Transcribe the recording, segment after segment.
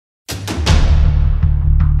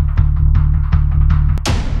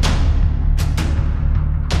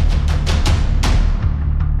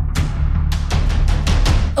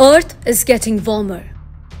Earth is getting warmer.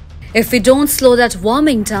 If we don't slow that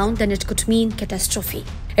warming down, then it could mean catastrophe.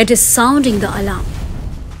 It is sounding the alarm.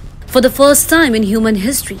 For the first time in human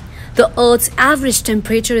history, the Earth's average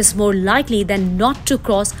temperature is more likely than not to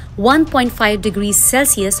cross 1.5 degrees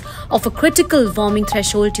Celsius of a critical warming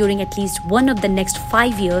threshold during at least one of the next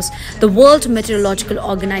 5 years, the World Meteorological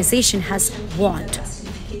Organization has warned.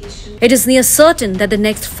 It is near certain that the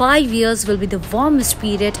next 5 years will be the warmest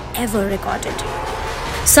period ever recorded.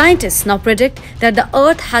 Scientists now predict that the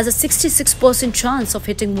Earth has a 66% chance of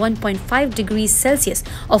hitting 1.5 degrees Celsius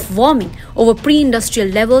of warming over pre-industrial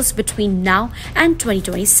levels between now and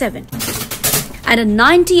 2027, and a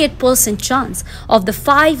 98% chance of the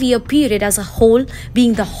 5-year period as a whole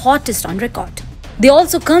being the hottest on record. They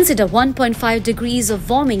also consider 1.5 degrees of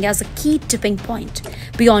warming as a key tipping point,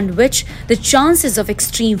 beyond which the chances of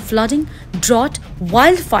extreme flooding, drought,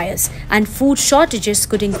 wildfires, and food shortages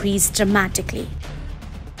could increase dramatically.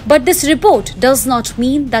 But this report does not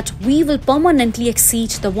mean that we will permanently exceed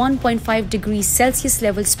the 1.5 degrees Celsius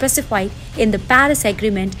level specified in the Paris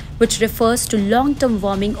Agreement, which refers to long-term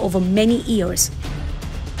warming over many years.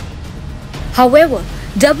 However,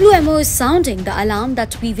 WMO is sounding the alarm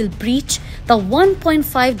that we will breach the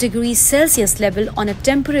 1.5 degrees Celsius level on a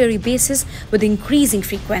temporary basis with increasing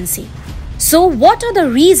frequency. So, what are the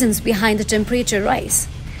reasons behind the temperature rise?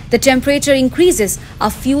 The temperature increases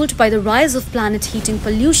are fueled by the rise of planet heating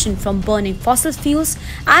pollution from burning fossil fuels,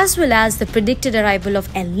 as well as the predicted arrival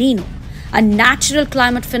of El Niño, a natural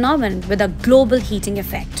climate phenomenon with a global heating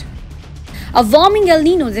effect. A warming El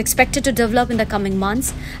Niño is expected to develop in the coming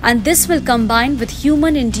months, and this will combine with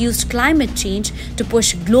human-induced climate change to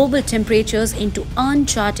push global temperatures into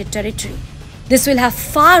uncharted territory. This will have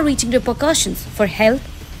far-reaching repercussions for health,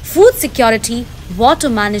 food security, water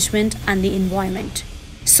management, and the environment.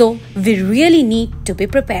 So, we really need to be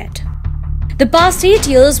prepared. The past 8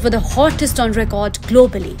 years were the hottest on record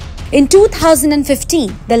globally. In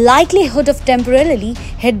 2015, the likelihood of temporarily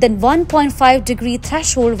hit the 1.5 degree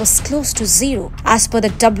threshold was close to zero, as per the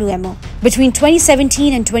WMO. Between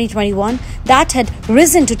 2017 and 2021, that had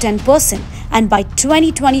risen to 10%, and by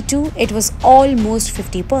 2022, it was almost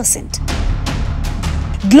 50%.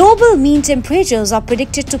 Global mean temperatures are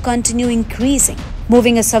predicted to continue increasing,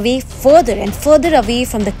 moving us further and further away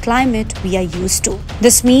from the climate we are used to.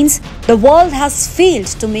 This means the world has failed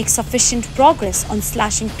to make sufficient progress on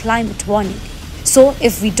slashing climate warming. So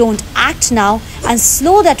if we don't act now and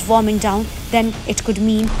slow that warming down, then it could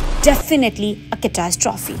mean definitely a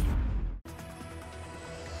catastrophe.